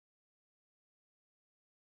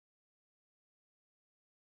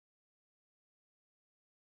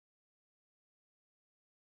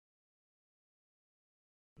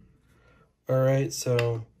All right,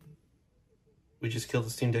 so we just killed the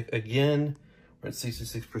Steam Deck again. We're at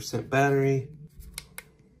 66% battery.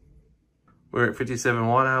 We're at 57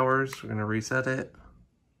 watt hours. We're gonna reset it.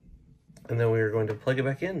 And then we are going to plug it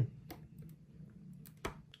back in.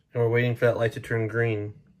 And we're waiting for that light to turn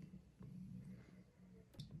green.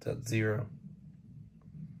 It's at 0.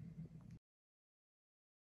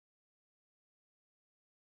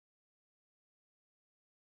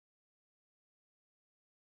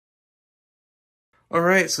 All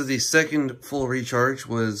right, so the second full recharge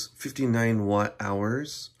was 59 watt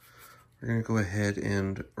hours. We're gonna go ahead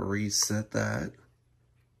and reset that.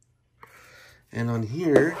 And on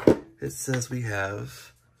here, it says we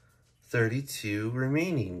have 32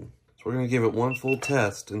 remaining. So we're gonna give it one full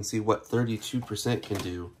test and see what 32% can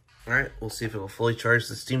do. All right, we'll see if it will fully charge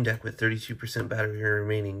the Steam Deck with 32% battery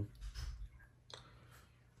remaining.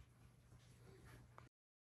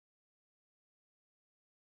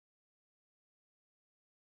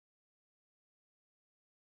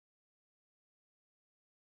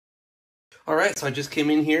 All right, so I just came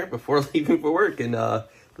in here before leaving for work, and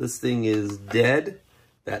this thing is dead.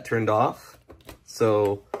 That turned off.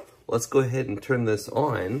 So let's go ahead and turn this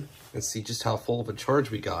on and see just how full of a charge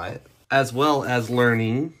we got. As well as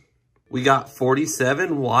learning, we got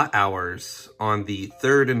 47 watt hours on the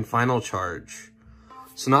third and final charge.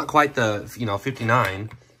 So not quite the, 59.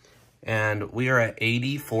 And we are at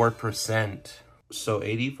 84%. So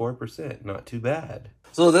 84%, not too bad.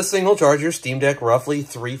 So this thing will charge your Steam Deck roughly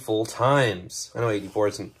 3 full times. I know 84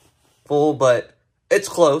 isn't full, but it's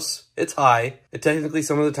close. It's high. It technically,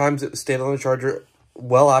 some of the times it stayed on the charger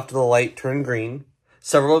well after the light turned green.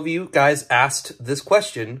 Several of you guys asked this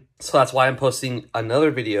question, so that's why I'm posting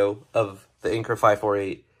another video of the Anker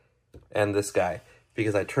 548 and this guy,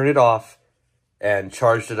 because I turned it off and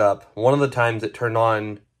charged it up. One of the times it turned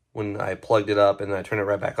on when I plugged it up, and then I turned it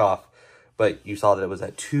right back off. But you saw that it was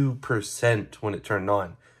at 2% when it turned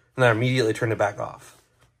on. And I immediately turned it back off.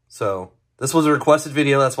 So this was a requested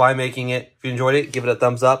video. That's why I'm making it. If you enjoyed it, give it a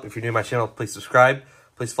thumbs up. If you're new to my channel, please subscribe.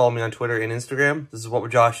 Please follow me on Twitter and Instagram. This is What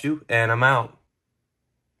Would Josh Do? And I'm out.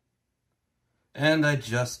 And I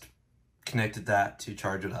just connected that to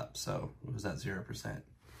charge it up. So it was at 0%.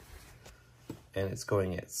 And it's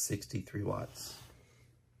going at 63 watts.